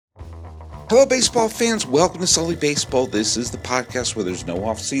Hello, baseball fans. Welcome to Sully Baseball. This is the podcast where there's no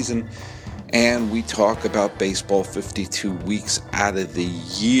off season, and we talk about baseball 52 weeks out of the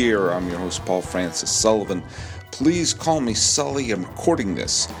year. I'm your host, Paul Francis Sullivan. Please call me Sully. I'm recording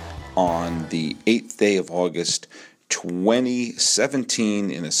this on the 8th day of August,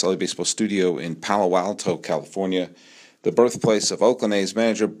 2017, in a Sully Baseball studio in Palo Alto, California, the birthplace of Oakland A's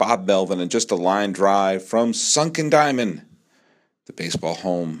manager Bob Melvin, and just a line drive from Sunken Diamond, the baseball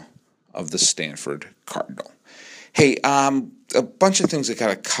home of the Stanford Cardinal. Hey, a bunch of things I got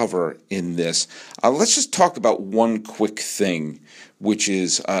to cover in this. Let's just talk about one quick thing, which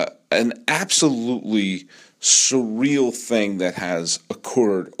is an absolutely surreal thing that has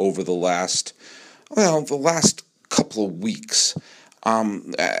occurred over the last couple of weeks.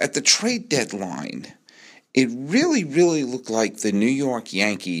 At the trade deadline, it really looked like the New York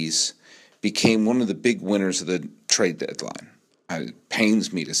Yankees became one of the big winners of the trade deadline. It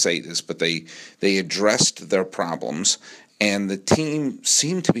pains me to say this, but they addressed their problems, and the team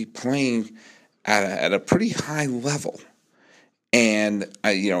seemed to be playing at a pretty high level. And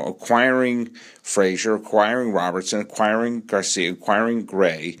acquiring Frazier, acquiring Robertson, acquiring Garcia, acquiring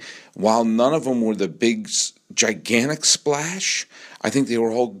Gray, while none of them were the big, gigantic splash, I think they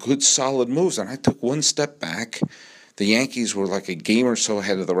were all good, solid moves. And I took one step back. The Yankees were like a game or so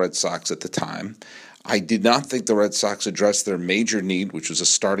ahead of the Red Sox at the time. I did not think the Red Sox addressed their major need, which was a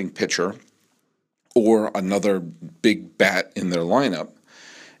starting pitcher or another big bat in their lineup.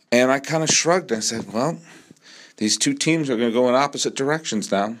 And I kind of shrugged. I said, well, these two teams are going to go in opposite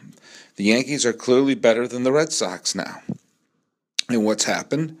directions now. The Yankees are clearly better than the Red Sox now. And what's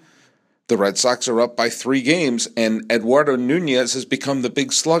happened? The Red Sox are up by 3 games, and Eduardo Nunez has become the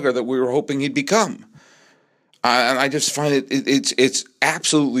big slugger that we were hoping he'd become. And I just find it's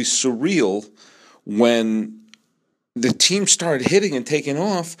absolutely surreal when the team started hitting and taking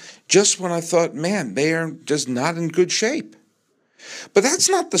off just when I thought, man, they are just not in good shape. But that's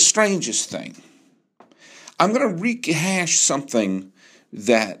not the strangest thing. I'm going to rehash something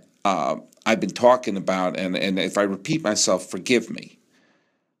that I've been talking about, and if I repeat myself, forgive me.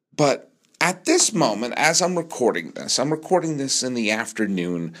 But at this moment, as I'm recording this in the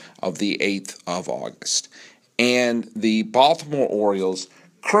afternoon of the 8th of August, and the Baltimore Orioles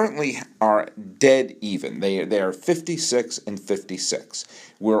currently are dead even. They are 56 and 56.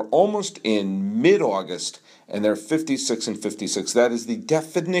 We're almost in mid-August, and they're 56 and 56. That is the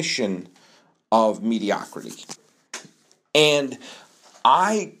definition of mediocrity. And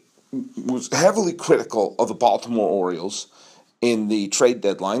I was heavily critical of the Baltimore Orioles in the trade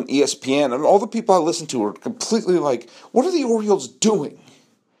deadline. ESPN and all the people I listen to are completely like, what are the Orioles doing?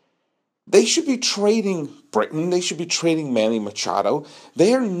 They should be trading Britton. They should be trading Manny Machado.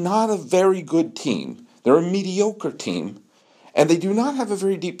 They are not a very good team. They're a mediocre team. And they do not have a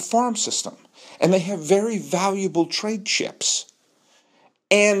very deep farm system. And they have very valuable trade chips.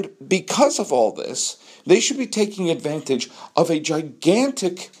 And because of all this, they should be taking advantage of a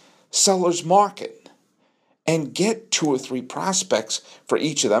gigantic seller's market and get 2 or 3 prospects for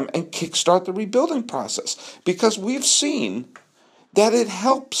each of them and kickstart the rebuilding process. Because we've seen that it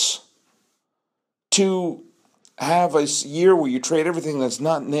helps to have a year where you trade everything that's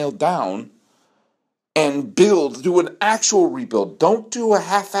not nailed down and do an actual rebuild. Don't do a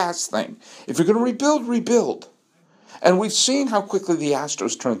half-ass thing. If you're going to rebuild. And we've seen how quickly the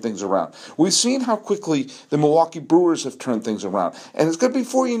Astros turn things around. We've seen how quickly the Milwaukee Brewers have turned things around. And it's going to be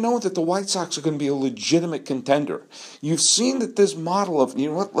before you know it that the White Sox are going to be a legitimate contender. You've seen that this model of, you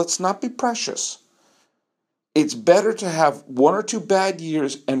know what, let's not be precious. It's better to have 1 or 2 bad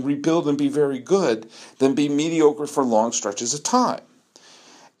years and rebuild and be very good than be mediocre for long stretches of time.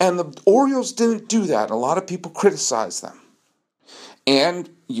 And the Orioles didn't do that. A lot of people criticized them. And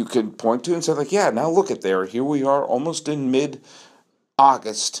you can point to it and say, like, yeah, now look at there. Here we are almost in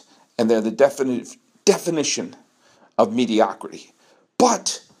mid-August, and they're the definition of mediocrity.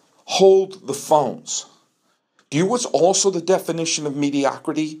 But hold the phones. Do you know what's also the definition of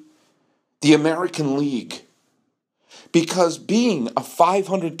mediocrity? The American League. Because being a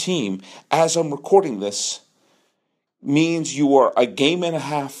 500 team, as I'm recording this, means you are a game and a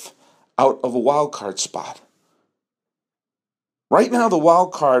half out of a wild card spot. Right now, the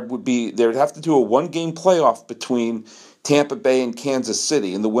wild card would be, they'd have to do a 1-game playoff between Tampa Bay and Kansas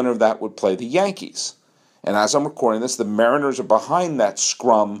City, and the winner of that would play the Yankees. And as I'm recording this, the Mariners are behind that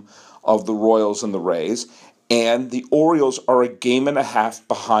scrum of the Royals and the Rays, and the Orioles are a game and a half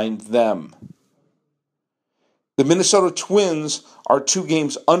behind them. The Minnesota Twins are 2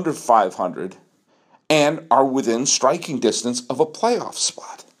 games under 500 and are within striking distance of a playoff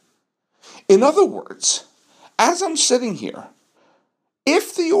spot. In other words, as I'm sitting here,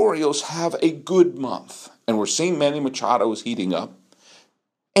 If the Orioles have a good month, and we're seeing Manny Machado is heating up,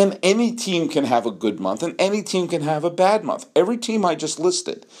 and any team can have a good month, and any team can have a bad month. Every team I just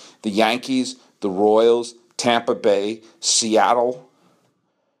listed, the Yankees, the Royals, Tampa Bay, Seattle,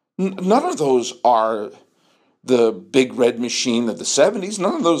 none of those are the big red machine of the 70s.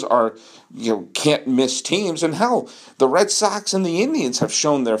 None of those are, can't miss teams. And hell, the Red Sox and the Indians have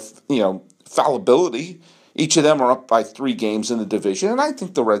shown their, fallibility. Each of them are up by 3 games in the division, and I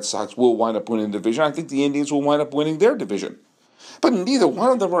think the Red Sox will wind up winning the division. I think the Indians will wind up winning their division. But neither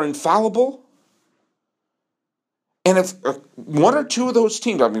one of them are infallible. And if one or two of those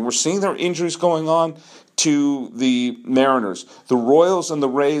teams, we're seeing their injuries going on to the Mariners. The Royals and the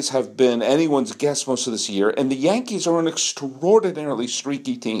Rays have been anyone's guess most of this year, and the Yankees are an extraordinarily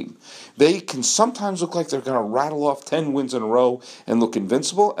streaky team. They can sometimes look like they're going to rattle off 10 wins in a row and look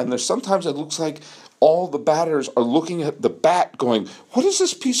invincible, and there's sometimes it looks like all the batters are looking at the bat going, what is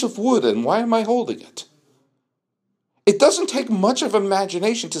this piece of wood and why am I holding it? It doesn't take much of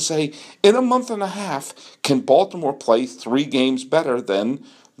imagination to say, in a month and a half, can Baltimore play 3 games better than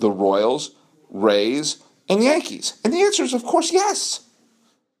the Royals, Rays, and Yankees? And the answer is, of course, yes.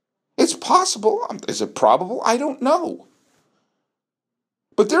 It's possible. Is it probable? I don't know.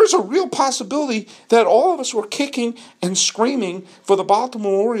 But there's a real possibility that all of us were kicking and screaming for the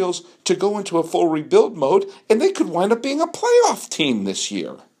Baltimore Orioles to go into a full rebuild mode, and they could wind up being a playoff team this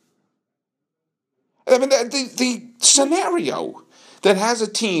year. The scenario that has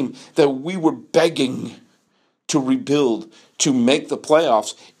a team that we were begging to rebuild to make the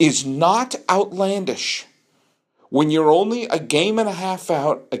playoffs is not outlandish. When you're only a game and a half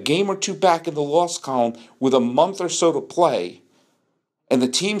out, a game or two back in the loss column with a month or so to play, and the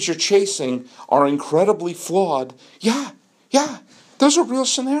teams you're chasing are incredibly flawed, yeah, there's a real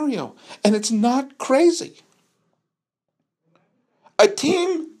scenario. And it's not crazy. A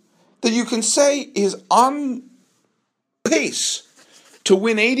team that you can say is on pace to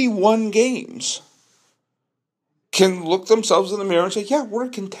win 81 games can look themselves in the mirror and say, yeah, we're a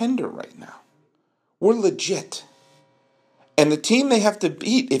contender right now. We're legit. And the team they have to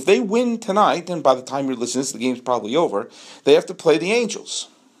beat, if they win tonight, and by the time you're listening to this, the game's probably over, they have to play the Angels.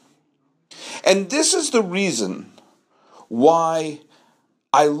 And this is the reason why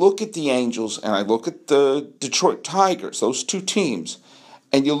I look at the Angels and I look at the Detroit Tigers, those two teams,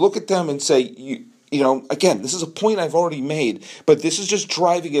 and you look at them and say, again, this is a point I've already made, but this is just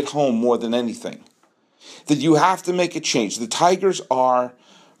driving it home more than anything, that you have to make a change. The Tigers are,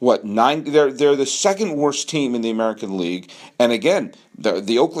 they're the second worst team in the American League. And again,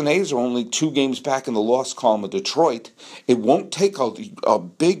 the Oakland A's are only 2 games back in the loss column of Detroit. It won't take a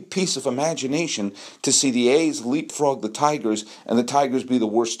big piece of imagination to see the A's leapfrog the Tigers and the Tigers be the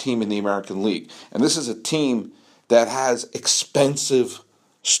worst team in the American League. And this is a team that has expensive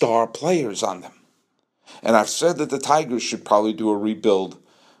star players on them. And I've said that the Tigers should probably do a rebuild.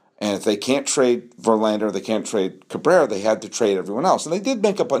 And if they can't trade Verlander, they can't trade Cabrera, they had to trade everyone else. And they did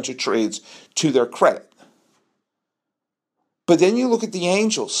make a bunch of trades to their credit. But then you look at the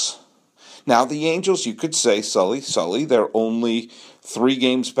Angels. Now the Angels, you could say, Sully, they're only 3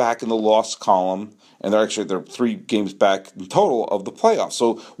 games back in the loss column. And they're 3 games back in total of the playoffs.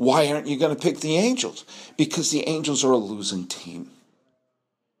 So why aren't you going to pick the Angels? Because the Angels are a losing team.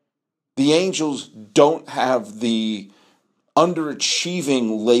 The Angels don't have the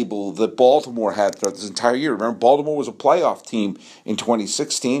underachieving label that Baltimore had throughout this entire year. Remember, Baltimore was a playoff team in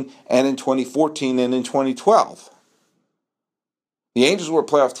 2016 and in 2014 and in 2012. The Angels were a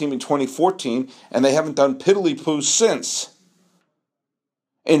playoff team in 2014, and they haven't done piddly-poo since.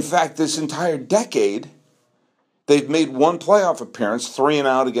 In fact, this entire decade, they've made 1 playoff appearance, 3 and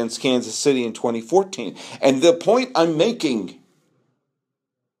out against Kansas City in 2014. And the point I'm making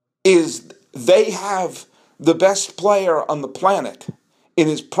is they have the best player on the planet in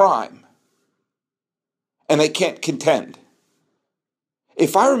his prime, and they can't contend.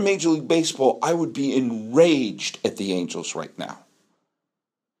 If I were Major League Baseball, I would be enraged at the Angels right now.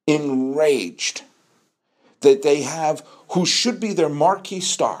 Enraged that they have who should be their marquee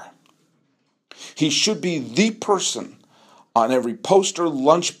star. He should be the person on every poster,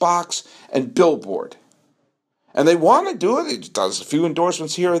 lunchbox, and billboard. And they want to do it. He does a few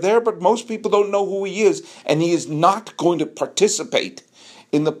endorsements here or there, but most people don't know who he is, and he is not going to participate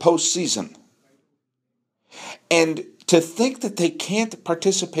in the postseason. And to think that they can't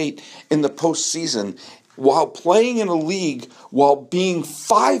participate in the postseason while playing in a league, while being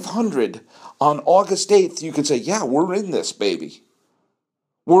 500 on August 8th, you can say, yeah, we're in this, baby.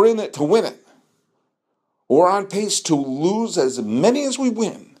 We're in it to win it. We're on pace to lose as many as we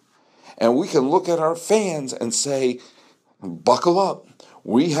win. And we can look at our fans and say, buckle up.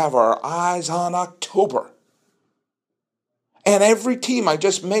 we have our eyes on October. And every team I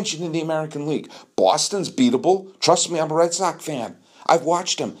just mentioned in the American League, Boston's beatable. Trust me, I'm a Red Sox fan. I've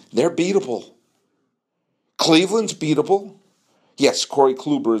watched them. They're beatable. Cleveland's beatable. Yes, Corey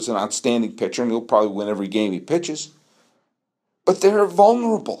Kluber is an outstanding pitcher, and he'll probably win every game he pitches. But they're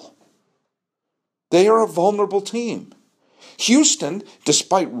vulnerable. They are a vulnerable team. Houston,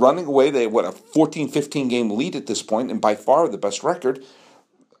 despite running away, they have, a 14-15 game lead at this point, and by far the best record.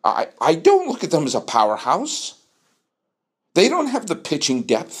 I don't look at them as a powerhouse. They don't have the pitching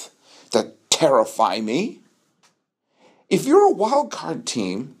depth that terrify me. If you're a wild card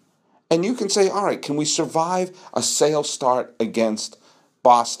team and you can say, all right, can we survive a Sale start against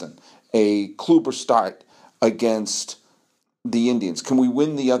Boston, a Kluber start against the Indians? Can we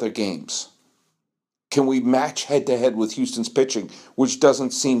win the other games? Can we match head-to-head with Houston's pitching, which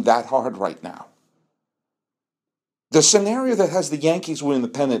doesn't seem that hard right now? The scenario that has the Yankees winning the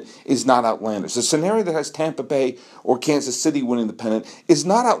pennant is not outlandish. The scenario that has Tampa Bay or Kansas City winning the pennant is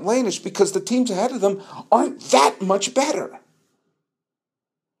not outlandish because the teams ahead of them aren't that much better.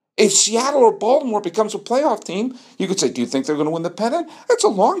 If Seattle or Baltimore becomes a playoff team, you could say, do you think they're going to win the pennant? It's a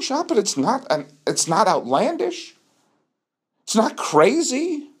long shot, but it's not outlandish. It's not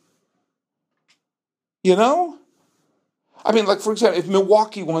crazy. You know? I mean, like, for example, if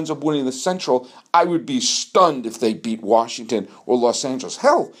Milwaukee winds up winning the Central, I would be stunned if they beat Washington or Los Angeles.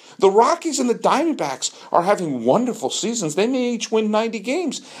 Hell, the Rockies and the Diamondbacks are having wonderful seasons. They may each win 90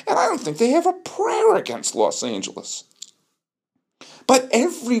 games, and I don't think they have a prayer against Los Angeles. But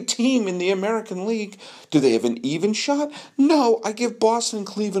every team in the American League, do they have an even shot? No, I give Boston and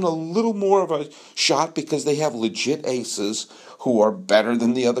Cleveland a little more of a shot because they have legit aces who are better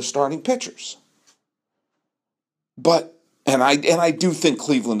than the other starting pitchers. But And I do think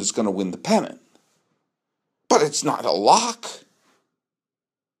Cleveland is going to win the pennant. But it's not a lock.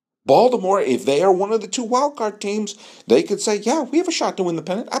 Baltimore, if they are one of the two wildcard teams, they could say, yeah, we have a shot to win the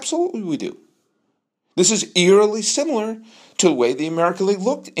pennant. Absolutely we do. This is eerily similar to the way the American League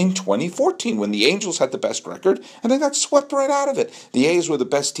looked in 2014 when the Angels had the best record and they got swept right out of it. The A's were the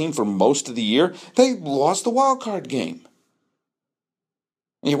best team for most of the year. They lost the wildcard game.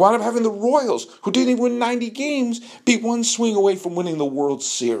 And you wound up having the Royals, who didn't even win 90 games, be one swing away from winning the World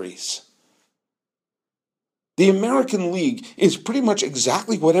Series. The American League is pretty much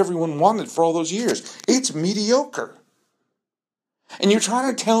exactly what everyone wanted for all those years. It's mediocre. And you're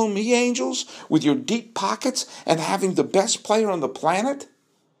trying to tell me, Angels, with your deep pockets and having the best player on the planet,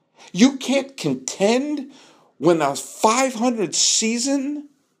 you can't contend when a 500 season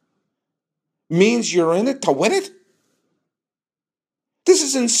means you're in it to win it? This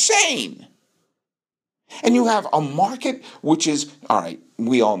is insane. And you have a market which is, all right,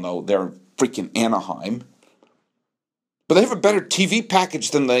 we all know they're freaking Anaheim, but they have a better TV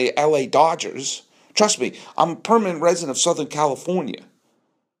package than the LA Dodgers. Trust me, I'm a permanent resident of Southern California.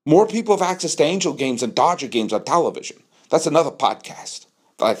 More people have access to Angel games than Dodger games on television. That's another podcast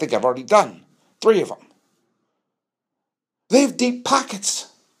that I think I've already done. 3 of them. They have deep pockets.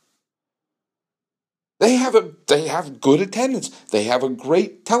 They have good attendance. They have a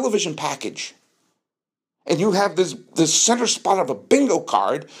great television package. And you have this center spot of a bingo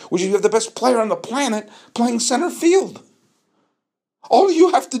card, which you have the best player on the planet playing center field. All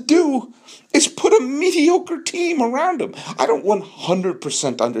you have to do is put a mediocre team around him. I don't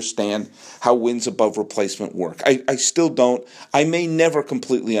 100% understand how wins above replacement work. I still don't. I may never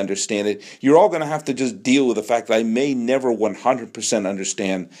completely understand it. You're all going to have to just deal with the fact that I may never 100%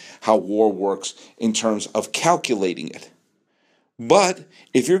 understand how WAR works in terms of calculating it. But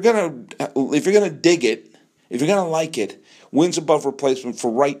if you're going to dig it, if you're going to like it, wins above replacement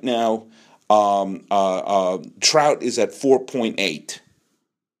for right now, Trout is at 4.8.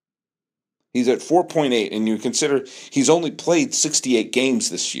 He's at 4.8, and you consider he's only played 68 games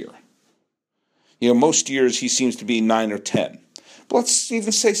this year. You know, most years he seems to be 9 or 10. But let's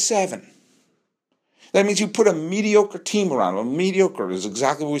even say 7. That means you put a mediocre team around him. Mediocre is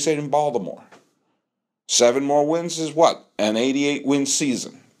exactly what we said in Baltimore. 7 more wins is what? An 88-win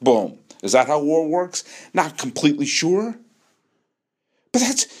season. Boom. Is that how WAR works? Not completely sure. But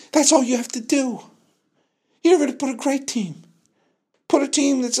that's all you have to do. You're going to put a great team. Put a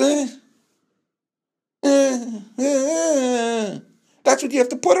team that's that's what you have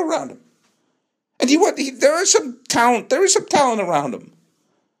to put around him. And there is some talent. There is some talent around him.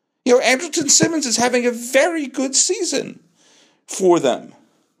 You know, Andrelton Simmons is having a very good season for them.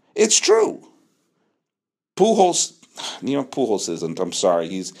 It's true. Pujols isn't. I'm sorry.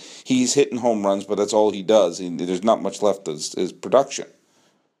 He's hitting home runs, but that's all he does. There's not much left of his production.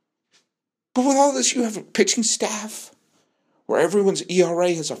 But with all this, you have a pitching staff where everyone's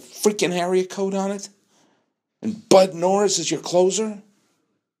ERA has a freaking area code on it, and Bud Norris is your closer?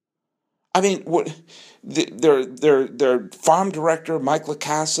 I mean, what? Their farm director Mike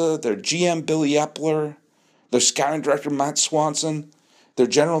LaCassa, their GM Billy Epler, their scouting director Matt Swanson, their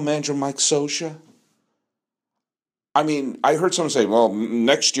general manager Mike Scioscia. I mean, I heard someone say, "Well,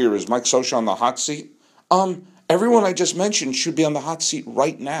 next year is Mike Scioscia on the hot seat?" Everyone I just mentioned should be on the hot seat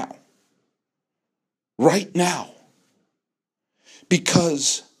right now. Right now.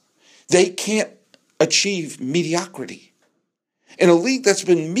 Because they can't achieve mediocrity. In a league that's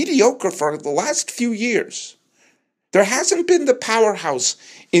been mediocre for the last few years, there hasn't been the powerhouse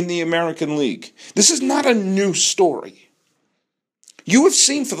in the American League. This is not a new story. You have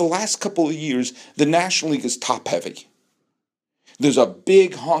seen for the last couple of years, the National League is top-heavy. There's a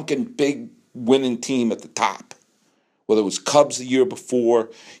big honking, big winning team at the top. Whether it was Cubs the year before,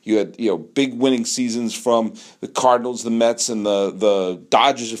 you had big winning seasons from the Cardinals, the Mets, and the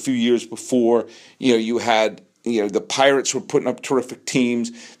Dodgers a few years before. You had the Pirates were putting up terrific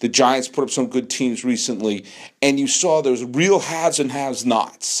teams. The Giants put up some good teams recently, and you saw there's real haves and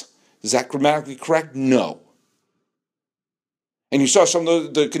have-nots. Is that grammatically correct? No. And you saw some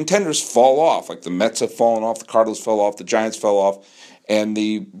of the contenders fall off, like the Mets have fallen off, the Cardinals fell off, the Giants fell off, and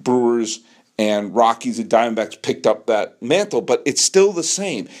the Brewers and Rockies and Diamondbacks picked up that mantle, but it's still the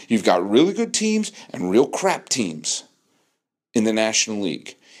same. You've got really good teams and real crap teams in the National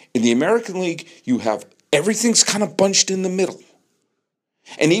League. In the American League, you have everything's kind of bunched in the middle.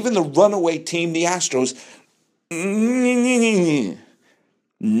 And even the runaway team, the Astros,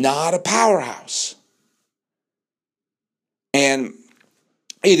 not a powerhouse. And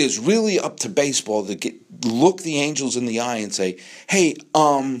it is really up to baseball to look the Angels in the eye and say, hey,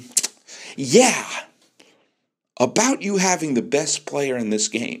 yeah, about you having the best player in this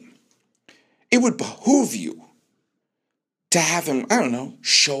game, it would behoove you to have him,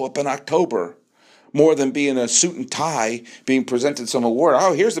 show up in October more than be in a suit and tie being presented some award.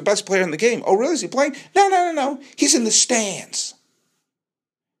 Oh, here's the best player in the game. Oh, really? Is he playing? No. He's in the stands.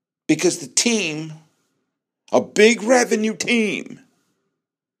 Because the team, a big revenue team,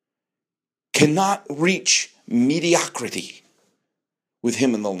 cannot reach mediocrity with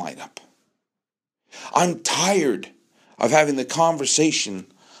him in the lineup. I'm tired of having the conversation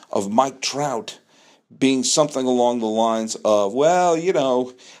of Mike Trout being something along the lines of,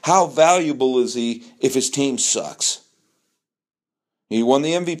 well, how valuable is he if his team sucks? He won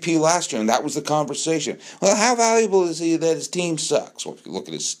the MVP last year, and that was the conversation. Well, how valuable is he that his team sucks? Well, if you look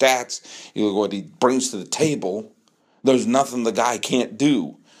at his stats, you look at what he brings to the table, there's nothing the guy can't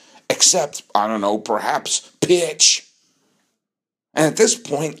do, except, perhaps pitch. And at this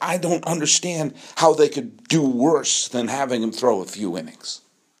point, I don't understand how they could do worse than having him throw a few innings.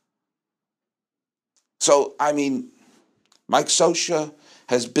 So, Mike Scioscia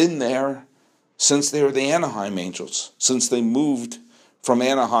has been there since they were the Anaheim Angels, since they moved from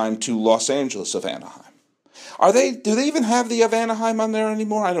Anaheim to Los Angeles of Anaheim. Do they even have the of Anaheim on there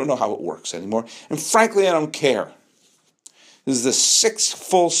anymore? I don't know how it works anymore. And frankly, I don't care. This is the 6th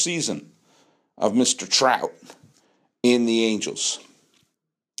full season of Mr. Trout in the Angels.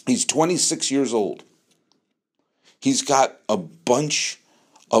 He's 26 years old. He's got a bunch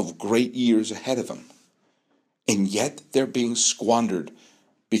of great years ahead of him. And yet they're being squandered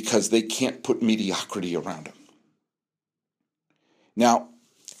because they can't put mediocrity around him. Now,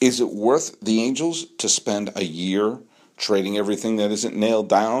 is it worth the Angels to spend a year trading everything that isn't nailed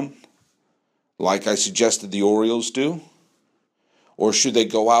down, like I suggested the Orioles do? Or should they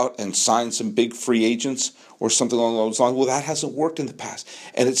go out and sign some big free agents or something along those lines? Well, that hasn't worked in the past.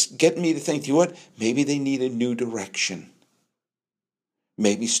 And it's getting me to think, what? Maybe they need a new direction.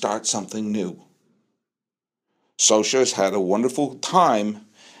 Maybe start something new. Scioscia has had a wonderful time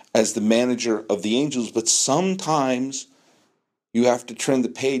as the manager of the Angels, but sometimes you have to turn the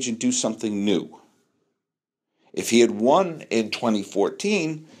page and do something new. If he had won in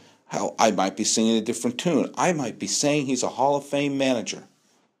 2014, I might be singing a different tune. I might be saying he's a Hall of Fame manager.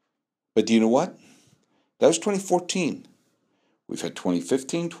 But do you know what? That was 2014. We've had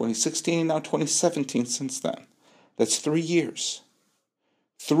 2015, 2016, and now 2017 since then. That's 3 years.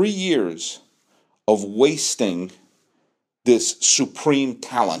 3 years of wasting this supreme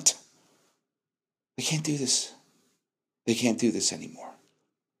talent. They can't do this. They can't do this anymore.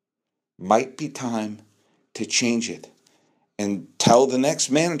 Might be time to change it and tell the next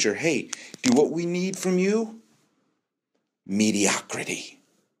manager, hey, do what we need from you? Mediocrity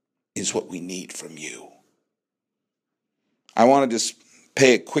is what we need from you. I want to just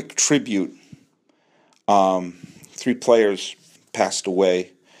pay a quick tribute. 3 players passed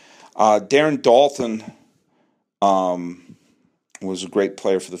away. Darren Daulton was a great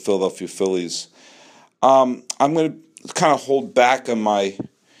player for the Philadelphia Phillies. I'm going to kind of hold back on my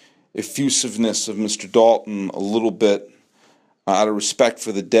effusiveness of Mr. Dalton a little bit out of respect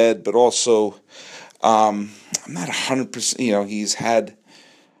for the dead, but also I'm not 100%. He's had.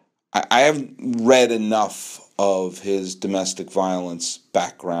 I haven't read enough of his domestic violence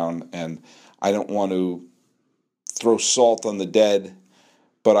background, and I don't want to throw salt on the dead,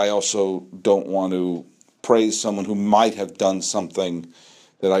 but I also don't want to praise someone who might have done something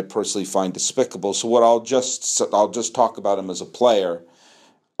that I personally find despicable. So what I'll just talk about him as a player,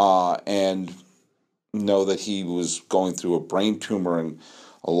 and know that he was going through a brain tumor and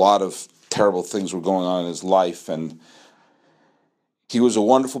a lot of terrible things were going on in his life, and he was a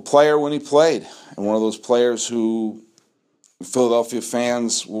wonderful player when he played, and one of those players who Philadelphia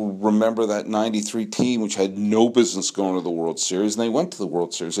fans will remember, that '93 team, which had no business going to the World Series, and they went to the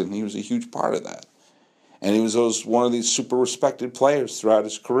World Series, and he was a huge part of that. And he was one of these super respected players throughout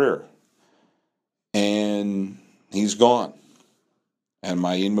his career. And he's gone. And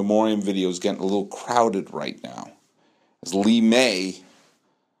my in memoriam video is getting a little crowded right now. As Lee May,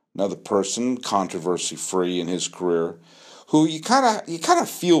 another person, controversy-free in his career, who you kind of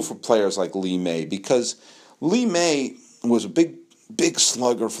feel for players like Lee May, because Lee May was a big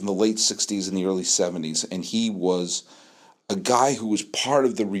slugger from the late 60s and the early 70s, and he was a guy who was part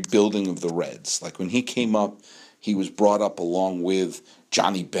of the rebuilding of the Reds. Like when he came up, he was brought up along with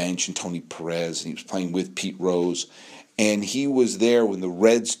Johnny Bench and Tony Perez, and he was playing with Pete Rose, and he was there when the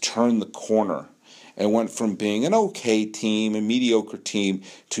Reds turned the corner and went from being an okay team, a mediocre team,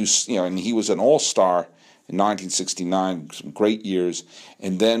 to, and he was an all-star in 1969, some great years,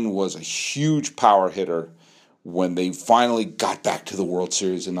 and then was a huge power hitter when they finally got back to the World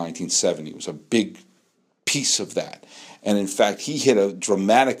Series in 1970. It was a big piece of that. And in fact, he hit a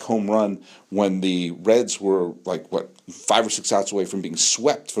dramatic home run when the Reds were 5 or 6 outs away from being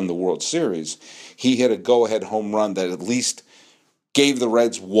swept from the World Series. He hit a go-ahead home run that at least gave the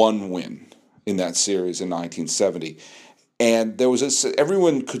Reds one win in that series in 1970. And there was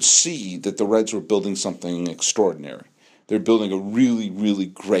everyone could see that the Reds were building something extraordinary. They're building a really, really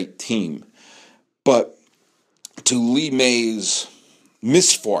great team. But to Lee May's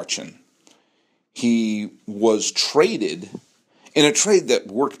misfortune, he was traded in a trade that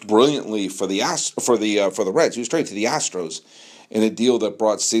worked brilliantly for the Reds. He was traded to the Astros in a deal that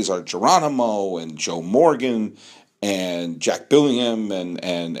brought Cesar Geronimo and Joe Morgan and Jack Billingham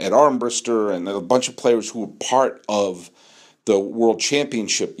and Ed Armbrister and a bunch of players who were part of the World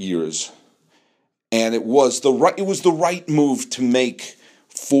Championship years. And it was the right move to make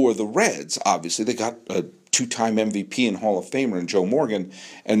for the Reds. Obviously, they got a two-time MVP and Hall of Famer in Joe Morgan,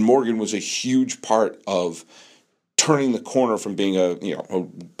 and Morgan was a huge part of turning the corner from being a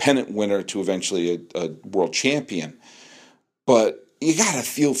pennant winner to eventually a world champion. But you got to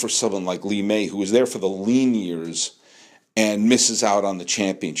feel for someone like Lee May, who was there for the lean years and misses out on the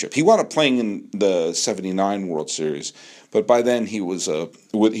championship. He wound up playing in the '79 World Series, but by then he was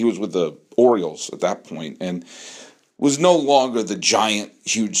with the Orioles at that point, and was no longer the giant,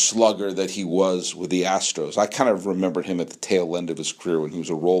 huge slugger that he was with the Astros. I kind of remembered him at the tail end of his career when he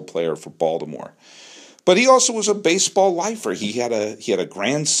was a role player for Baltimore. But he also was a baseball lifer. He had a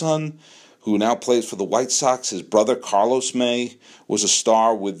grandson who now plays for the White Sox. His brother, Carlos May, was a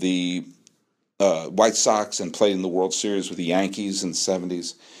star with the White Sox and played in the World Series with the Yankees in the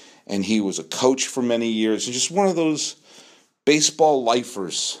 70s. And he was a coach for many years. And just one of those baseball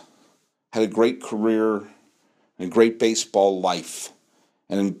lifers. Had a great career and a great baseball life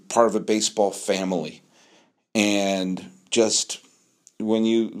and part of a baseball family. And just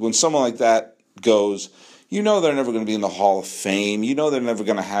when someone like that goes, they're never going to be in the Hall of Fame. They're never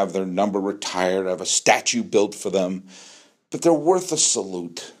going to have their number retired, have a statue built for them. But they're worth a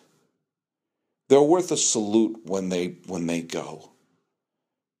salute. They're worth a salute when they go.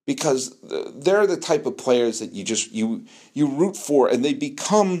 Because they're the type of players that you root for, and they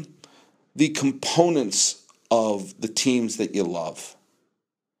become the components of the teams that you love.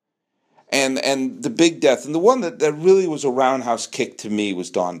 And the big death, and the one that really was a roundhouse kick to me, was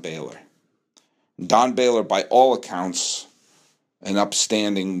Don Baylor. Don Baylor, by all accounts, an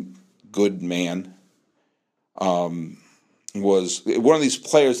upstanding, good man, was one of these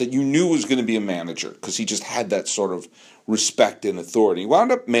players that you knew was going to be a manager because he just had that sort of respect and authority. He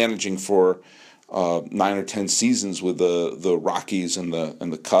wound up managing for 9 or 10 seasons with the Rockies and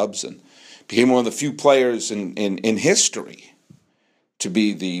the Cubs, and became one of the few players in history to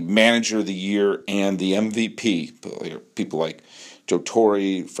be the manager of the year and the MVP. People like Joe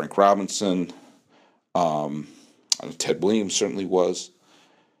Torre, Frank Robinson, Ted Williams certainly was.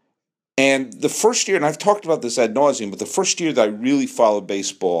 And the first year, and I've talked about this ad nauseum, but the first year that I really followed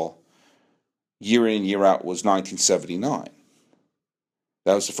baseball year in, year out was 1979.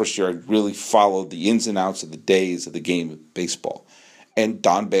 That was the first year I really followed the ins and outs of the days of the game of baseball. And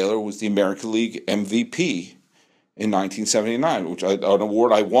Don Baylor was the American League MVP in 1979, which an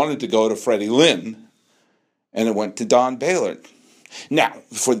award I wanted to go to Freddie Lynn, and it went to Don Baylor. Now,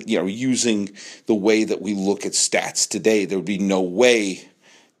 for using the way that we look at stats today, there would be no way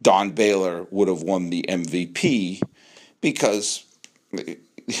Don Baylor would have won the MVP because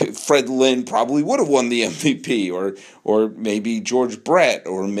Fred Lynn probably would have won the MVP, or maybe George Brett,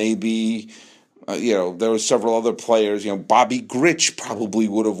 or maybe there were several other players. Bobby Grich probably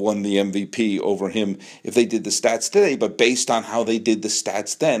would have won the MVP over him if they did the stats today. But based on how they did the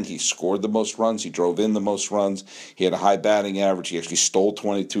stats then, he scored the most runs, he drove in the most runs, he had a high batting average, he actually stole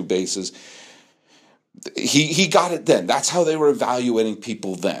 22 bases. He got it then. That's how they were evaluating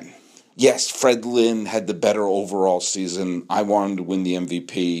people then. Yes, Fred Lynn had the better overall season. I wanted to win the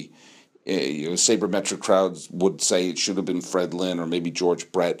MVP. Sabermetric crowds would say it should have been Fred Lynn or maybe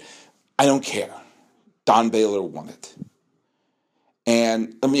George Brett. I don't care. Don Baylor won it.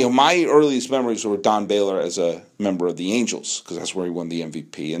 And my earliest memories were Don Baylor as a member of the Angels, because that's where he won the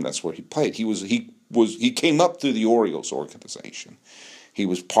MVP and that's where he played. He came up through the Orioles organization. He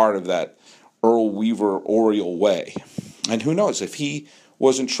was part of that Earl Weaver Oriole way. And who knows, if he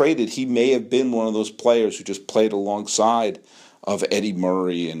wasn't traded, he may have been one of those players who just played alongside of Eddie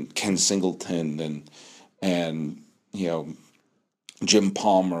Murray and Ken Singleton and Jim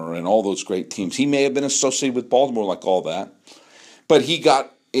Palmer and all those great teams. He may have been associated with Baltimore like all that. But he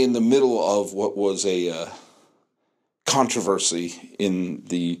got in the middle of what was a controversy in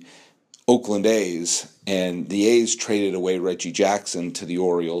the Oakland A's, and the A's traded away Reggie Jackson to the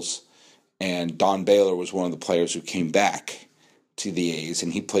Orioles, and Don Baylor was one of the players who came back to the A's,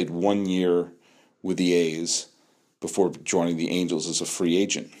 and he played 1 year with the A's before joining the Angels as a free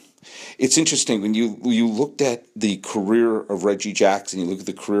agent. It's interesting, when you looked at the career of Reggie Jackson, you look at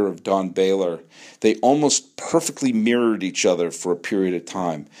the career of Don Baylor, they almost perfectly mirrored each other for a period of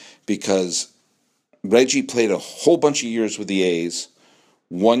time, because Reggie played a whole bunch of years with the A's,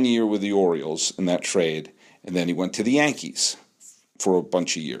 1 year with the Orioles in that trade, and then he went to the Yankees for a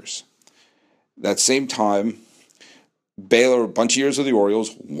bunch of years. That same time, Baylor, a bunch of years with the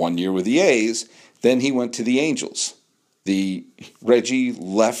Orioles, 1 year with the A's, then he went to the Angels. Reggie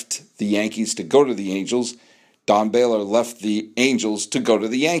left the Yankees to go to the Angels. Don Baylor left the Angels to go to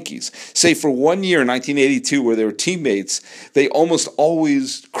the Yankees. Say for 1 year in 1982 where they were teammates, they almost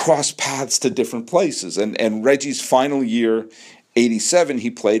always crossed paths to different places. And Reggie's final year, 87,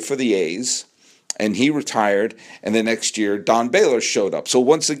 he played for the A's, and he retired. And the next year, Don Baylor showed up. So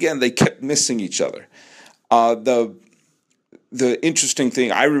once again, they kept missing each other. The interesting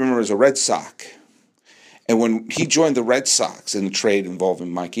thing I remember as a Red Sox, and when he joined the Red Sox in the trade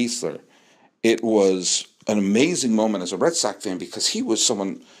involving Mike Easler, it was an amazing moment as a Red Sox fan, because he was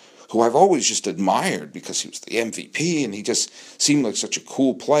someone who I've always just admired, because he was the MVP and he just seemed like such a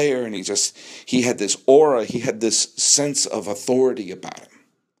cool player, and he had this aura, he had this sense of authority about him.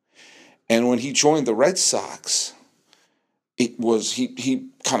 And when he joined the Red Sox, he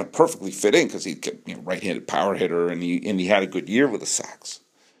kind of perfectly fit in, because he's right-handed power hitter, and he had a good year with the Sox.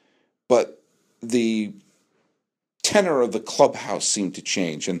 But the tenor of the clubhouse seemed to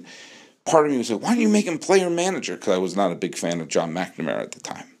change, and part of me was like, why don't you make him player manager? Because I was not a big fan of John McNamara at the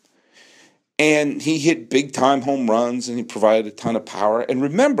time. And he hit big-time home runs, and he provided a ton of power. And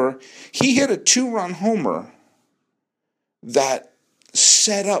remember, he hit a 2-run homer that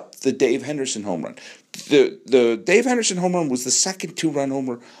set up the Dave Henderson home run. The Dave Henderson home run was the second 2-run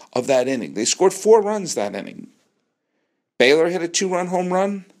homer of that inning. They scored 4 runs that inning. Baylor hit a 2-run home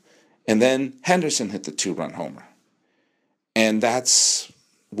run, and then Henderson hit the 2-run homer. And that's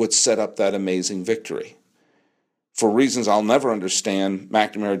what set up that amazing victory. For reasons I'll never understand,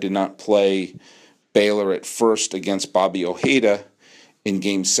 McNamara did not play Baylor at first against Bobby Ojeda in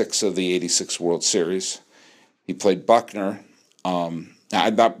Game 6 of the 86 World Series. He played Buckner. I'm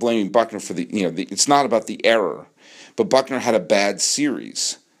not blaming Buckner for it's not about the error, but Buckner had a bad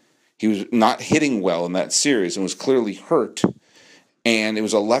series. He was not hitting well in that series and was clearly hurt, and it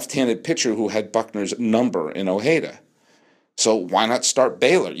was a left-handed pitcher who had Buckner's number in Ojeda. So why not start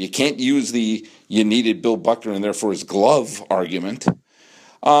Baylor? You can't use you needed Bill Buckner in there for his glove argument.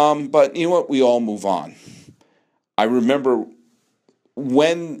 But you know what? We all move on. I remember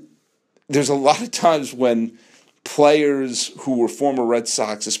there's a lot of times when players who were former Red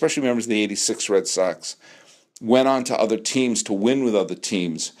Sox, especially members of the 86 Red Sox, went on to other teams to win with other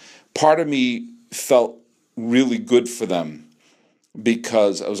teams. Part of me felt really good for them,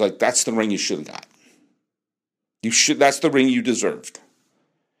 because I was like, that's the ring you should have got. That's the ring you deserved.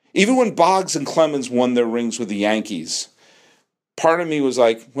 Even when Boggs and Clemens won their rings with the Yankees, part of me was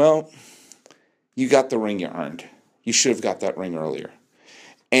like, well, you got the ring you earned. You should have got that ring earlier.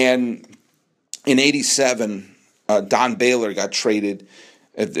 And in '87, Don Baylor got traded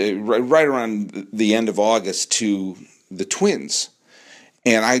right around the end of August to the Twins.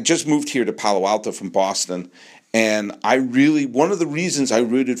 And I just moved here to Palo Alto from Boston. And one of the reasons I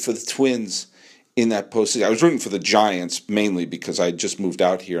rooted for the Twins in that postseason, I was rooting for the Giants mainly because I just moved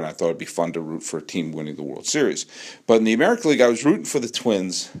out here and I thought it'd be fun to root for a team winning the World Series. But in the American League, I was rooting for the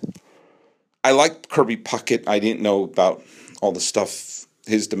Twins. I liked Kirby Puckett. I didn't know about all the stuff,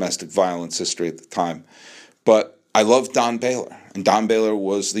 his domestic violence history at the time. But I loved Don Baylor. And Don Baylor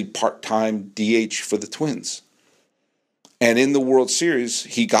was the part-time DH for the Twins. And in the World Series,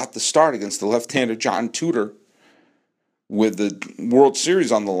 he got the start against the left-hander John Tudor with the World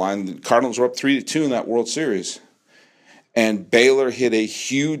Series on the line. The Cardinals were up 3-2 in that World Series. And Baylor hit a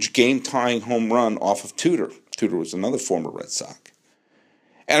huge game-tying home run off of Tudor. Tudor was another former Red Sox.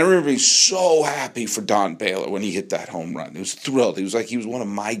 And I remember being so happy for Don Baylor when he hit that home run. He was thrilled. He was like he was one of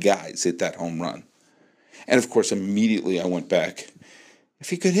my guys hit that home run. And, of course, immediately I went back.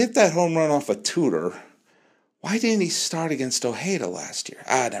 If he could hit that home run off of Tudor, why didn't he start against Ojeda last year?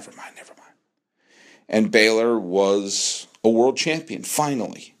 Never mind. And Baylor was a world champion,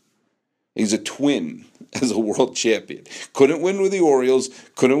 finally. He's a twin as a world champion. Couldn't win with the Orioles,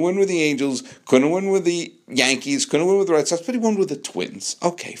 couldn't win with the Angels, couldn't win with the Yankees, couldn't win with the Red Sox, but he won with the Twins.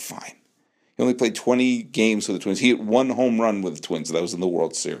 Okay, fine. He only played 20 games with the Twins. He hit one home run with the Twins. That was in the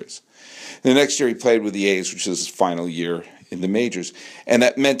World Series. The next year he played with the A's, which was his final year in the majors. And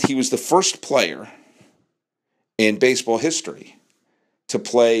that meant he was the first player in baseball history to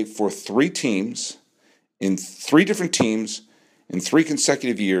play for three teams, in three different teams, in 3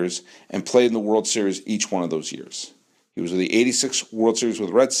 consecutive years, and played in the World Series each one of those years. He was in the 86 World Series with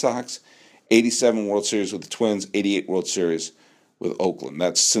the Red Sox, 87 World Series with the Twins, 88 World Series with Oakland.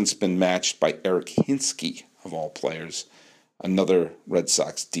 That's since been matched by Eric Hinsky, of all players, another Red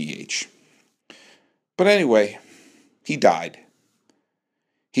Sox DH. But anyway, he died.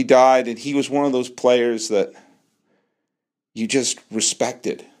 He died, and he was one of those players that you just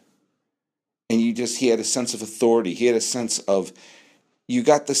respected. And he had a sense of authority. He had a sense of, you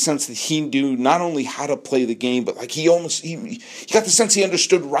got the sense that he knew not only how to play the game, but like he got the sense he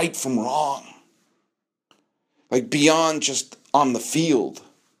understood right from wrong. Like beyond just on the field.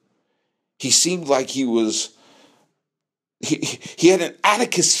 He seemed like he had an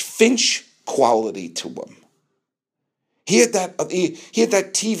Atticus Finch quality to him. He had that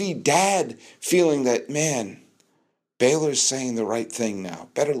TV dad feeling that, man, Baylor's saying the right thing now.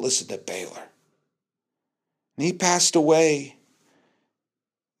 Better listen to Baylor. And he passed away.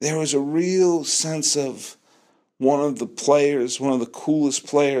 There was a real sense of one of the players, one of the coolest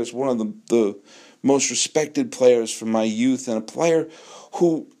players, one of the most respected players from my youth, and a player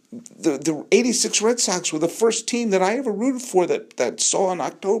who the 86 Red Sox were the first team that I ever rooted for that saw in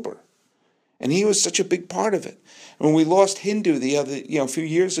October. And he was such a big part of it. And when we lost Hindu a few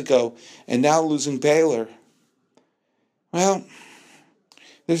years ago, and now losing Baylor, well,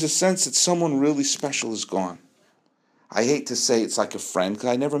 there's a sense that someone really special is gone. I hate to say it's like a friend because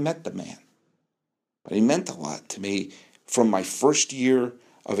I never met the man. But he meant a lot to me from my first year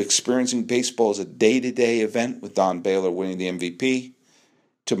of experiencing baseball as a day-to-day event with Don Baylor winning the MVP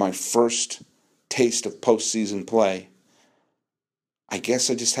to my first taste of postseason play. I guess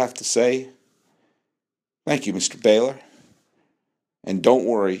I just have to say, thank you, Mr. Baylor. And don't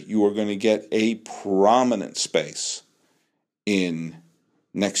worry, you are going to get a prominent space in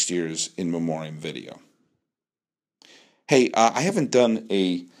next year's In Memoriam video. Hey, I haven't done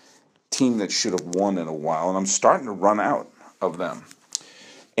a team that should have won in a while, and I'm starting to run out of them.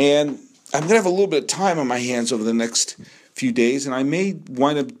 And I'm going to have a little bit of time on my hands over the next few days, and I may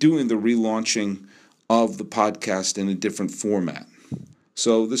wind up doing the relaunching of the podcast in a different format.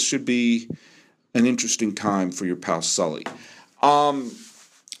 So this should be an interesting time for your pal Sully.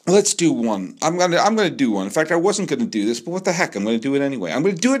 Let's do one. I'm gonna do one. In fact, I wasn't gonna do this, but what the heck? I'm gonna do it anyway. I'm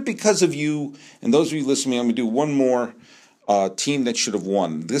gonna do it because of you and those of you listening. I'm gonna do one more team that should have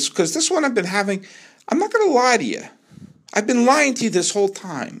won this, because this one I've been having. I'm not gonna lie to you. I've been lying to you this whole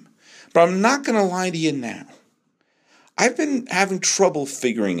time, but I'm not gonna lie to you now. I've been having trouble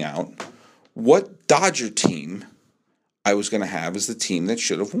figuring out what Dodger team I was gonna have as the team that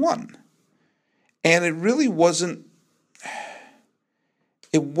should have won, and it really wasn't.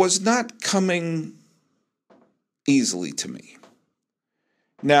 It was not coming easily to me.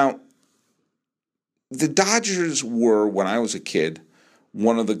 Now, the Dodgers were, when I was a kid,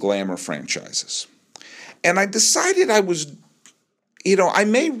 one of the glamour franchises. And I decided I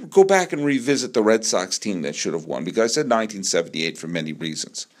may go back and revisit the Red Sox team that should have won, because I said 1978 for many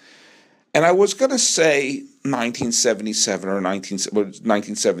reasons. And I was going to say 1977 or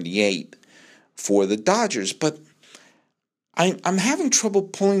 1978 for the Dodgers, but I'm having trouble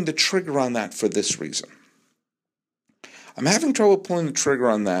pulling the trigger on that for this reason. I'm having trouble pulling the trigger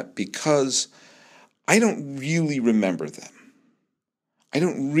on that because I don't really remember them. I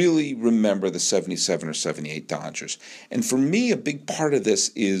don't really remember the 77 or 78 Dodgers. And for me, a big part of this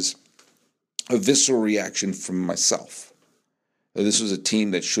is a visceral reaction from myself. This was a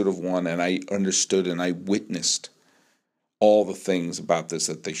team that should have won, and I understood and I witnessed all the things about this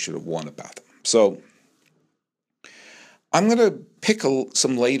that they should have won about them. So I'm going to pick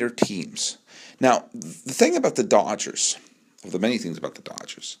some later teams. Now, the thing about the Dodgers, of the many things about the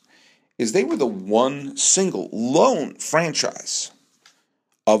Dodgers, is they were the one single lone franchise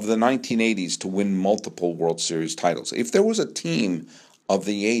of the 1980s to win multiple World Series titles. If there was a team of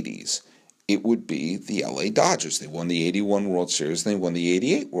the 80s, it would be the LA Dodgers. They won the 81 World Series and they won the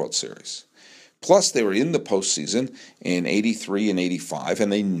 88 World Series. Plus, they were in the postseason in 83 and 85,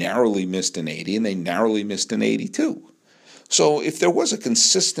 and they narrowly missed in 80, and they narrowly missed in 82. So if there was a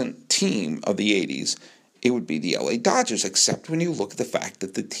consistent team of the 80s, it would be the LA Dodgers, except when you look at the fact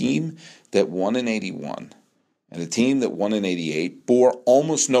that the team that won in 81 and the team that won in 88 bore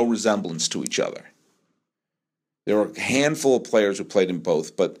almost no resemblance to each other. There were a handful of players who played in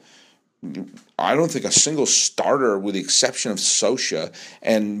both, but I don't think a single starter, with the exception of Socha,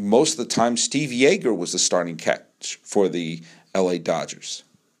 and most of the time Steve Yeager was the starting catch for the LA Dodgers.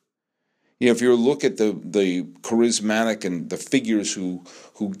 If you look at the charismatic and the figures who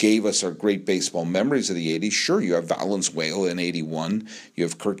gave us our great baseball memories of the 80s, sure, you have Valenzuela in 81, you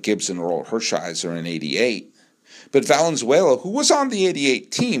have Kirk Gibson or Earl Hershiser in 88. But Valenzuela, who was on the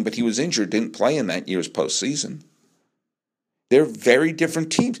 88 team, but he was injured, didn't play in that year's postseason. They're very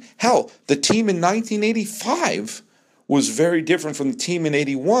different teams. Hell, the team in 1985 was very different from the team in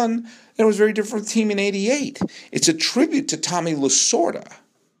 81, and it was very different from the team in 88. It's a tribute to Tommy Lasorda,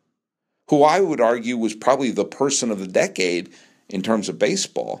 who I would argue was probably the person of the decade in terms of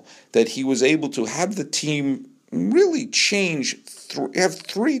baseball, that he was able to have the team really change, have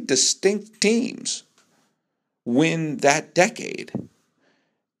three distinct teams win that decade.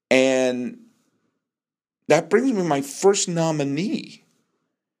 And that brings me to my first nominee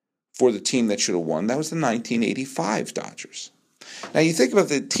for the team that should have won. That was the 1985 Dodgers. Now, you think about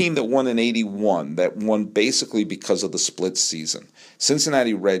the team that won in 81, that won basically because of the split season.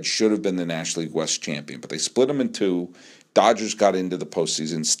 Cincinnati Reds should have been the National League West champion, but they split them in two. Dodgers got into the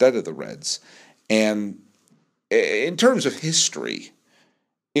postseason instead of the Reds. And in terms of history,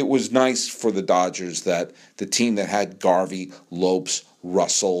 it was nice for the Dodgers that the team that had Garvey, Lopes,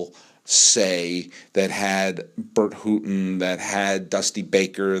 Russell, Say, that had Bert Hooton, that had Dusty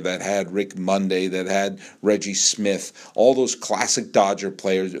Baker, that had Rick Monday, that had Reggie Smith, all those classic Dodger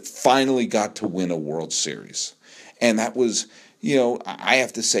players finally got to win a World Series. And that was, I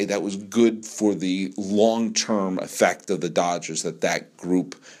have to say that was good for the long-term effect of the Dodgers, that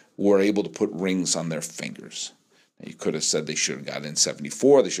group were able to put rings on their fingers. You could have said they should have got in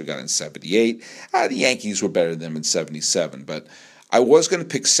 74, they should have got in 78. The Yankees were better than them in 77, but I was going to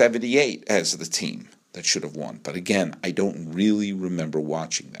pick 78 as the team that should have won. But again, I don't really remember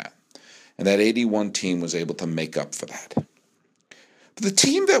watching that. And that 81 team was able to make up for that. But the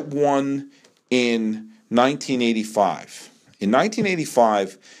team that won in 1985,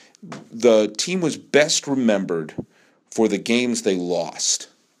 the team was best remembered for the games they lost.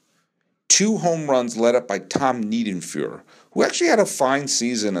 2 home runs led up by Tom Niedenfuhr, who actually had a fine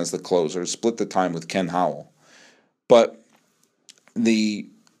season as the closer, split the time with Ken Howell. But he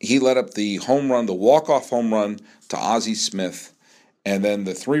led up the home run, the walk-off home run to Ozzie Smith, and then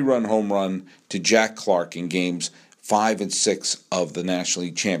the 3-run home run to Jack Clark in games 5 and 6 of the National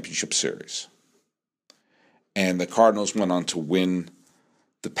League Championship Series. And the Cardinals went on to win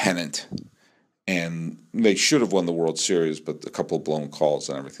the pennant, and they should have won the World Series, but a couple of blown calls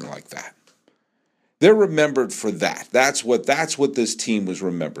and everything like that. They're remembered for that. That's what this team was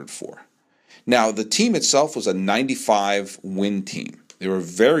remembered for. Now, the team itself was a 95-win team. They were a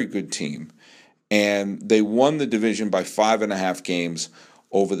very good team, and they won the division by 5.5 games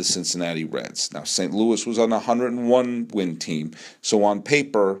over the Cincinnati Reds. Now, St. Louis was on a 101-win team, so on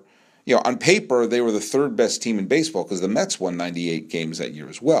paper, they were the third best team in baseball because the Mets won 98 games that year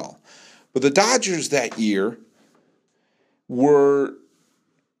as well. But the Dodgers that year were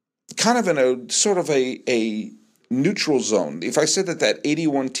kind of in a sort of a neutral zone. If I said that that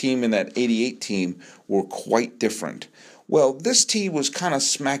 81 team and that 88 team were quite different, well, this team was kind of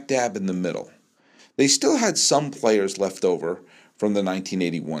smack dab in the middle. They still had some players left over from the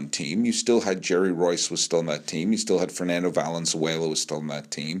 1981 team. You still had Jerry Royce was still on that team. You still had Fernando Valenzuela was still on that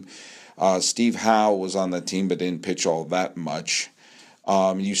team. Steve Howe was on that team but didn't pitch all that much.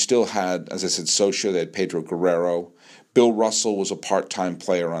 You still had, as I said, Socia. They had Pedro Guerrero. Bill Russell was a part-time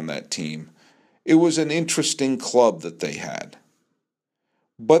player on that team. It was an interesting club that they had.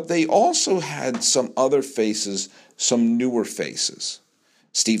 But they also had some other faces, some newer faces.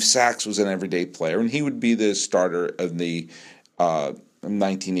 Steve Sachs was an everyday player, and he would be the starter of the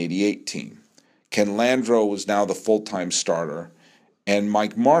 1988 team. Ken Landreau was now the full-time starter, and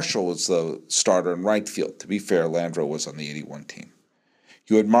Mike Marshall was the starter in right field. To be fair, Landreau was on the 81 team.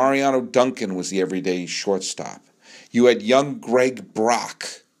 You had Mariano Duncan was the everyday shortstop. You had young Greg Brock,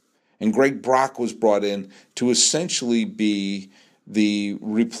 and Greg Brock was brought in to essentially be the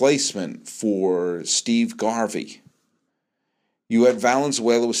replacement for Steve Garvey. You had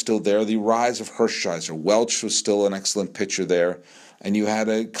Valenzuela was still there, the rise of Hershiser. Welch was still an excellent pitcher there, and you had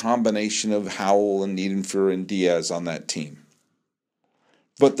a combination of Howell and Niedenfuhr and Diaz on that team.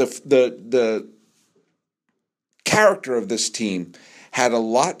 But the character of this team had a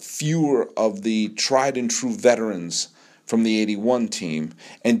lot fewer of the tried and true veterans from the 81 team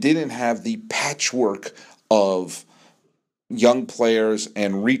and didn't have the patchwork of young players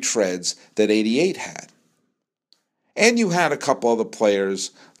and retreads that 88 had. And you had a couple other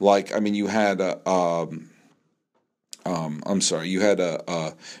players like, you had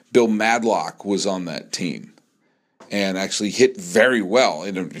Bill Madlock was on that team and actually hit very well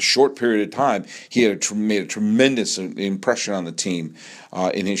in a short period of time. He had made a tremendous impression on the team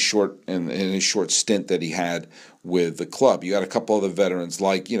in his short stint that he had with the club. You had a couple other veterans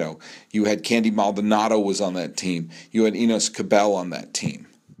like, you had Candy Maldonado was on that team. You had Enos Cabell on that team.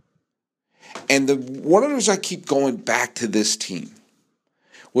 And one of the reasons I keep going back to this team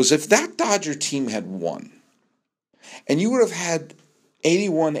was if that Dodger team had won, and you would have had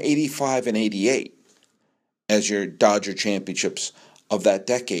 81, 85, and 88 as your Dodger championships of that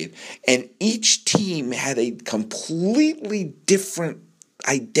decade, and each team had a completely different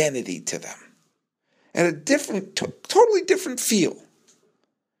identity to them and a totally different feel,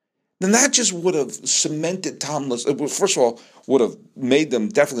 then that just would have cemented Tom Lasorda. First of all, would have made them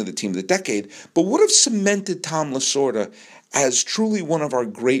definitely the team of the decade, but would have cemented Tom Lasorda as truly one of our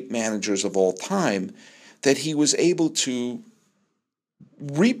great managers of all time, that he was able to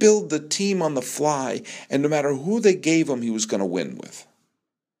rebuild the team on the fly, and no matter who they gave him, he was going to win with.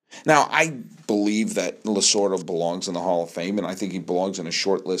 Now, I believe that Lasorda belongs in the Hall of Fame, and I think he belongs in a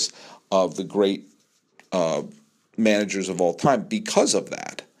short list of the great managers of all time because of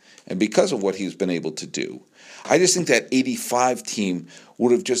that, and because of what he's been able to do. I just think that 85 team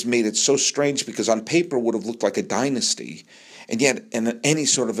would have just made it so strange because on paper would have looked like a dynasty, and yet in any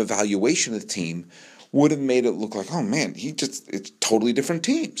sort of evaluation of the team would have made it look like, oh man, it's totally different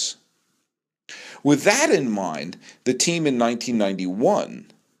teams. With that in mind, the team in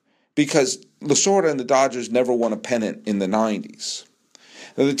 1991, because Lasorda and the Dodgers never won a pennant in the 90s.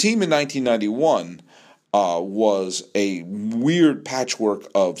 Now, the team in 1991 was a weird patchwork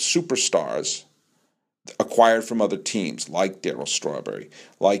of superstars acquired from other teams, like Darryl Strawberry,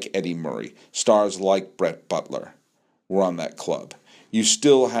 like Eddie Murray. Stars like Brett Butler were on that club. You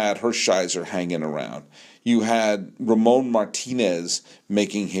still had Hershiser hanging around. You had Ramon Martinez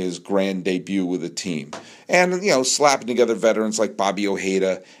making his grand debut with the team. And, slapping together veterans like Bobby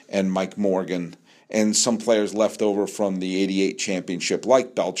Ojeda and Mike Morgan, and some players left over from the 88 championship,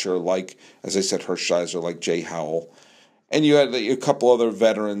 like Belcher, like, as I said, Hershiser, like Jay Howell. And you had a couple other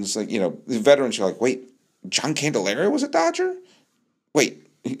veterans, the veterans, you're like, wait, John Candelaria was a Dodger? Wait,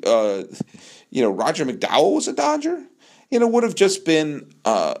 Roger McDowell was a Dodger? Would have just been,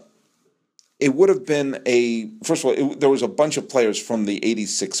 it would have been first of all, there was a bunch of players from the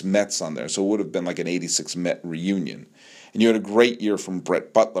 86 Mets on there, so it would have been like an 86 Met reunion. And you had a great year from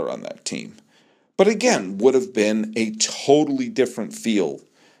Brett Butler on that team. But again, would have been a totally different feel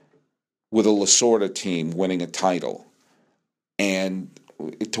with a Lasorda team winning a title. And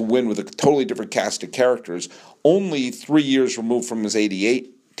to win with a totally different cast of characters, only 3 years removed from his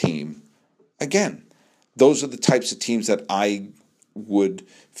 88 team. Again, those are the types of teams that I would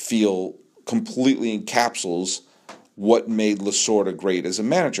feel completely encapsulates what made Lasorda great as a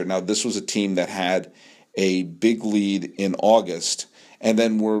manager. Now, this was a team that had a big lead in August, and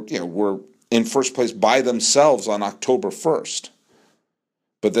then were in first place by themselves on October 1st.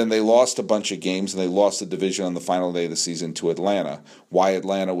 But then they lost a bunch of games, and they lost the division on the final day of the season to Atlanta. Why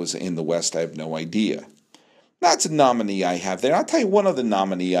Atlanta was in the West, I have no idea. That's a nominee I have there. I'll tell you one other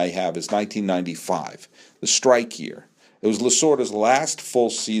nominee I have is 1995, the strike year. It was Lasorda's last full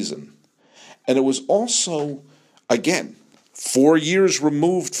season. And it was also, again, 4 years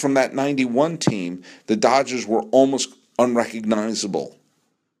removed from that 91 team, the Dodgers were almost unrecognizable.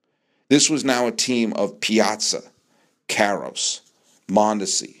 This was now a team of Piazza, Caros,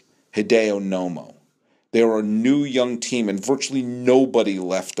 Mondesi, Hideo Nomo. They were a new young team and virtually nobody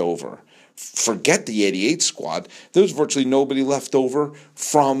left over. Forget the 88 squad. There was virtually nobody left over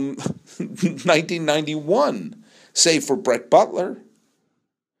from 1991, save for Brett Butler.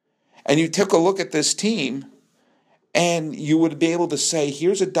 And you took a look at this team, and you would be able to say,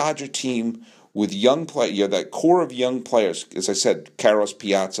 here's a Dodger team with young players, that core of young players. As I said, Caros,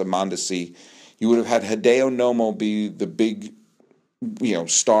 Piazza, Mondesi. You would have had Hideo Nomo be the big,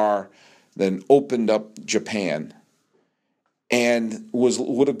 star, then opened up Japan. And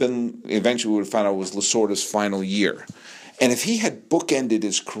would have been, eventually we would have found out it was Lasorda's final year. And if he had bookended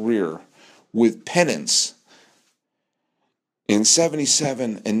his career with pennants in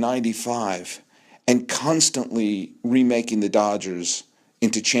 77 and 95 and constantly remaking the Dodgers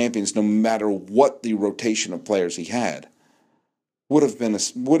into champions no matter what the rotation of players he had, would have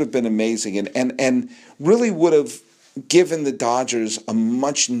been amazing and really would have given the Dodgers a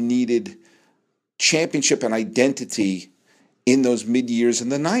much needed championship and identity in those mid-years in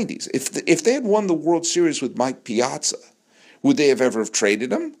the 90s. If they had won the World Series with Mike Piazza, would they have ever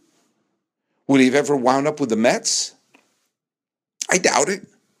traded him? Would he have ever wound up with the Mets? I doubt it.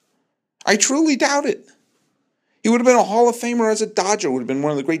 I truly doubt it. He would have been a Hall of Famer as a Dodger, would have been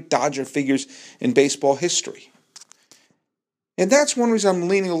one of the great Dodger figures in baseball history. And that's one reason I'm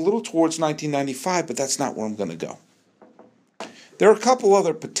leaning a little towards 1995, but that's not where I'm going to go. There are a couple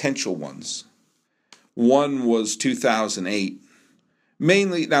other potential ones. One was 2008.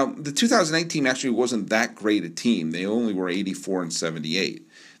 Mainly, now, the 2008 team actually wasn't that great a team. They only were 84 and 78.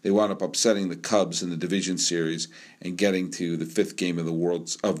 They wound up upsetting the Cubs in the division series and getting to the fifth game of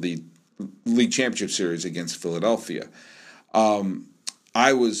the league championship series against Philadelphia.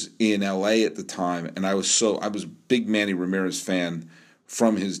 I was in LA at the time, and I was a big Manny Ramirez fan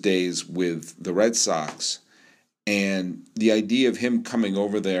from his days with the Red Sox. And the idea of him coming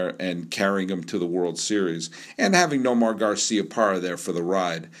over there and carrying him to the World Series and having Nomar Garcia-Parra there for the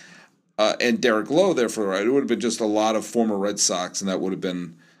ride and Derek Lowe there for the ride, it would have been just a lot of former Red Sox, and that would have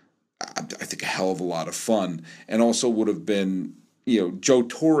been, I think, a hell of a lot of fun. And also would have been, Joe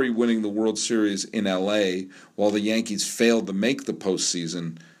Torre winning the World Series in L.A. while the Yankees failed to make the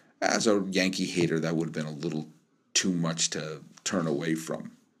postseason. As a Yankee hater, that would have been a little too much to turn away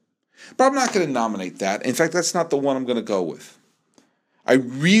from. But I'm not going to nominate that. In fact, that's not the one I'm going to go with. I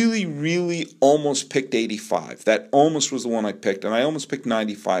really, really almost picked 85. That almost was the one I picked, and I almost picked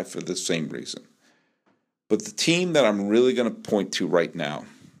 95 for the same reason. But the team that I'm really going to point to right now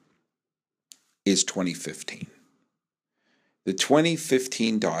is 2015. The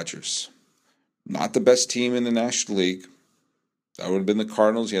 2015 Dodgers. Not the best team in the National League. That would have been the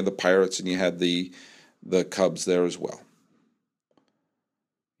Cardinals. You had the Pirates, and you had the Cubs there as well.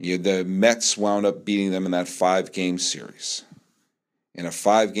 The Mets wound up beating them in that 5-game series. In a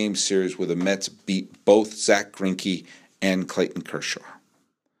 5-game series where the Mets beat both Zach Greinke and Clayton Kershaw.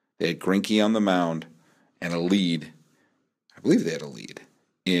 They had Greinke on the mound and a lead. I believe they had a lead.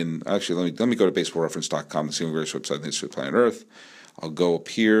 Let me go to baseballreference.com, the single greatest website in the history of planet Earth. I'll go up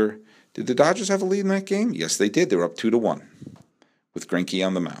here. Did the Dodgers have a lead in that game? Yes, they did. They were up 2-1 with Greinke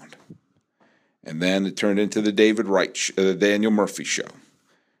on the mound. And then it turned into the Daniel Murphy show.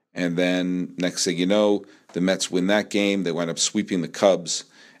 And then, next thing you know, the Mets win that game. They wind up sweeping the Cubs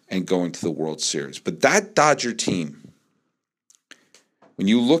and going to the World Series. But that Dodger team, when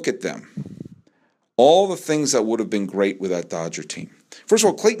you look at them, all the things that would have been great with that Dodger team. First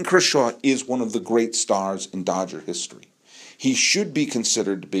of all, Clayton Kershaw is one of the great stars in Dodger history. He should be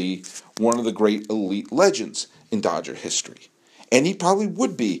considered to be one of the great elite legends in Dodger history. And he probably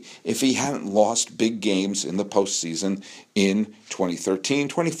would be if he hadn't lost big games in the postseason in 2013,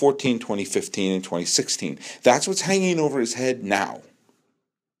 2014, 2015, and 2016. That's what's hanging over his head now.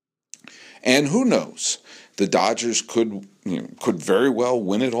 And who knows? The Dodgers could very well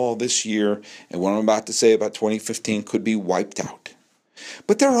win it all this year, and what I'm about to say about 2015 could be wiped out.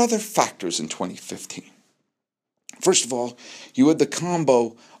 But there are other factors in 2015. First of all, you had the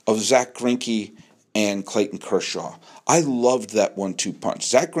combo of Zach Greinke and Clayton Kershaw. I loved that 1-2 punch.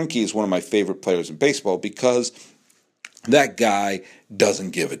 Zach Greinke is one of my favorite players in baseball because that guy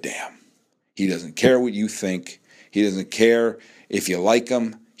doesn't give a damn. He doesn't care what you think. He doesn't care if you like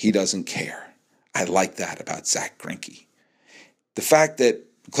him. He doesn't care. I like that about Zach Greinke. The fact that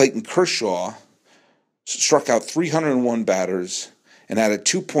Clayton Kershaw struck out 301 batters, and had a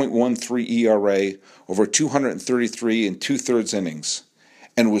 2.13 ERA over 233 and two-thirds innings,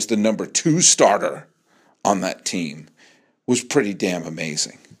 and was the number 2 starter on that team, was pretty damn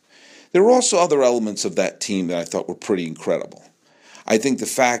amazing. There were also other elements of that team that I thought were pretty incredible. I think the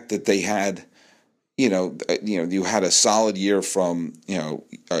fact that they had, you had a solid year from,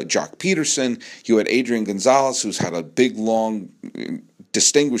 Jock Peterson. You had Adrian Gonzalez, who's had a big, long,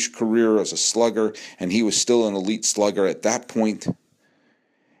 distinguished career as a slugger, and he was still an elite slugger at that point.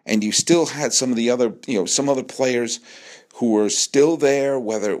 And you still had some of the other, some other players who were still there,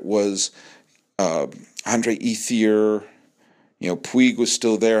 whether it was Andre Ethier, Puig was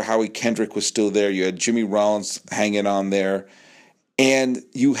still there, Howie Kendrick was still there, you had Jimmy Rollins hanging on there, and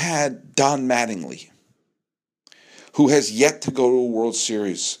you had Don Mattingly, who has yet to go to a World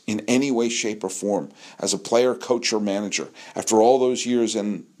Series in any way, shape, or form as a player, coach, or manager after all those years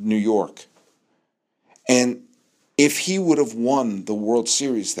in New York. And if he would have won the World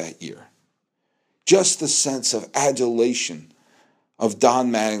Series that year, just the sense of adulation of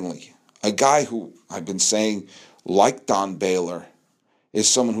Don Mattingly, a guy who I've been saying, like Don Baylor, is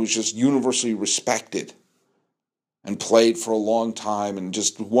someone who's just universally respected and played for a long time and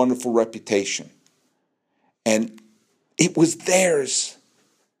just a wonderful reputation. And it was theirs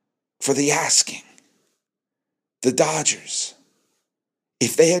for the asking. The Dodgers,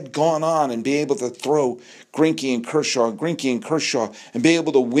 if they had gone on and be able to throw Greinke and Kershaw and be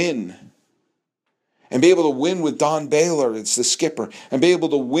able to win, and be able to win with Don Baylor as the skipper, and be able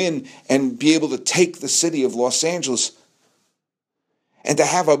to win and be able to take the city of Los Angeles, and to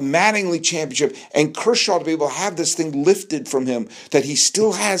have a Mattingly championship, and Kershaw to be able to have this thing lifted from him that he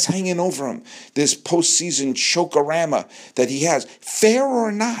still has hanging over him, this postseason chokorama that he has, fair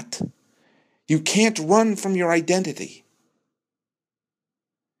or not, you can't run from your identity.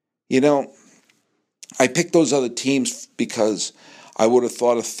 I picked those other teams because I would have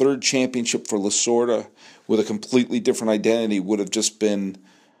thought a third championship for Lasorda with a completely different identity would have just been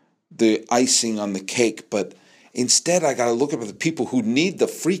the icing on the cake. But instead, I got to look at the people who need the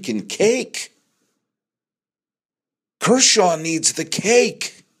freaking cake. Kershaw needs the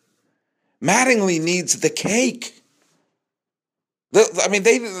cake. Mattingly needs the cake. They're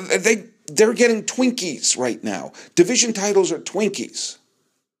getting Twinkies right now. Division titles are Twinkies.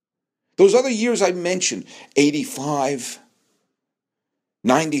 Those other years I mentioned, 85,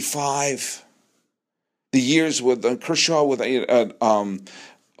 95, the years with Kershaw with 08,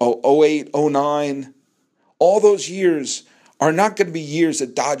 09, all those years are not going to be years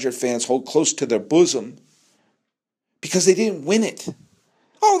that Dodger fans hold close to their bosom because they didn't win it.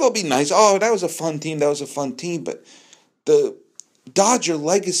 Oh, they'll be nice. Oh, that was a fun team. But the Dodger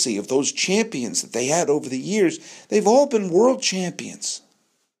legacy of those champions that they had over the years, they've all been world champions.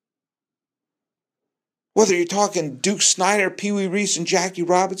 Whether you're talking Duke Snider, Pee Wee Reese, and Jackie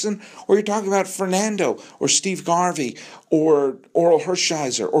Robinson, or you're talking about Fernando, or Steve Garvey, or Oral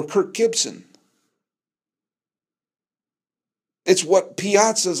Hershiser, or Kirk Gibson. It's what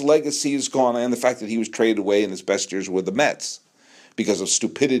Piazza's legacy has gone, and the fact that he was traded away in his best years with the Mets because of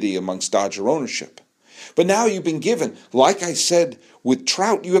stupidity amongst Dodger ownership. But now you've been given, like I said with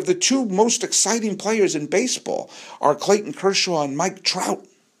Trout, you have the two most exciting players in baseball are Clayton Kershaw and Mike Trout.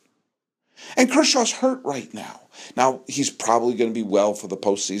 And Kershaw's hurt right now. Now, he's probably going to be well for the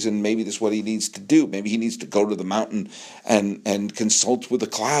postseason. Maybe that's what he needs to do. Maybe he needs to go to the mountain and consult with the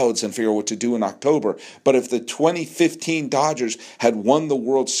clouds and figure out what to do in October. But if the 2015 Dodgers had won the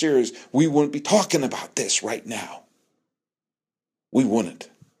World Series, we wouldn't be talking about this right now. We wouldn't.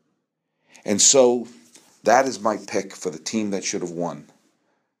 And so that is my pick for the team that should have won.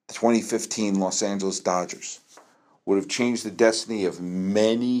 The 2015 Los Angeles Dodgers would have changed the destiny of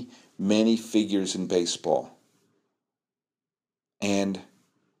many figures in baseball. And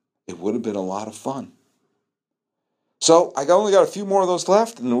it would have been a lot of fun. So I only got a few more of those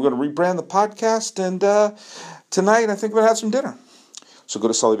left, and we're going to rebrand the podcast. And tonight, I think we're going to have some dinner. So go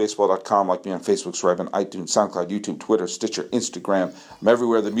to sullybaseball.com, like me on Facebook, subscribe on iTunes, SoundCloud, YouTube, Twitter, Stitcher, Instagram. I'm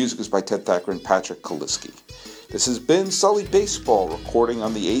everywhere. The music is by Ted Thacker and Patrick Kaliski. This has been Sully Baseball, recording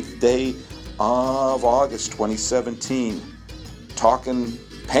on the 8th day of August 2017.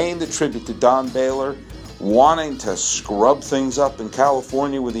 Paying the tribute to Don Baylor, wanting to scrub things up in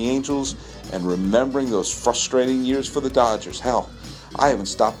California with the Angels, and remembering those frustrating years for the Dodgers. Hell, I haven't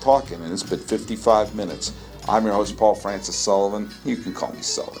stopped talking, and it's been 55 minutes. I'm your host, Paul Francis Sullivan. You can call me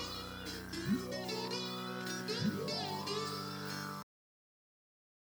Sully.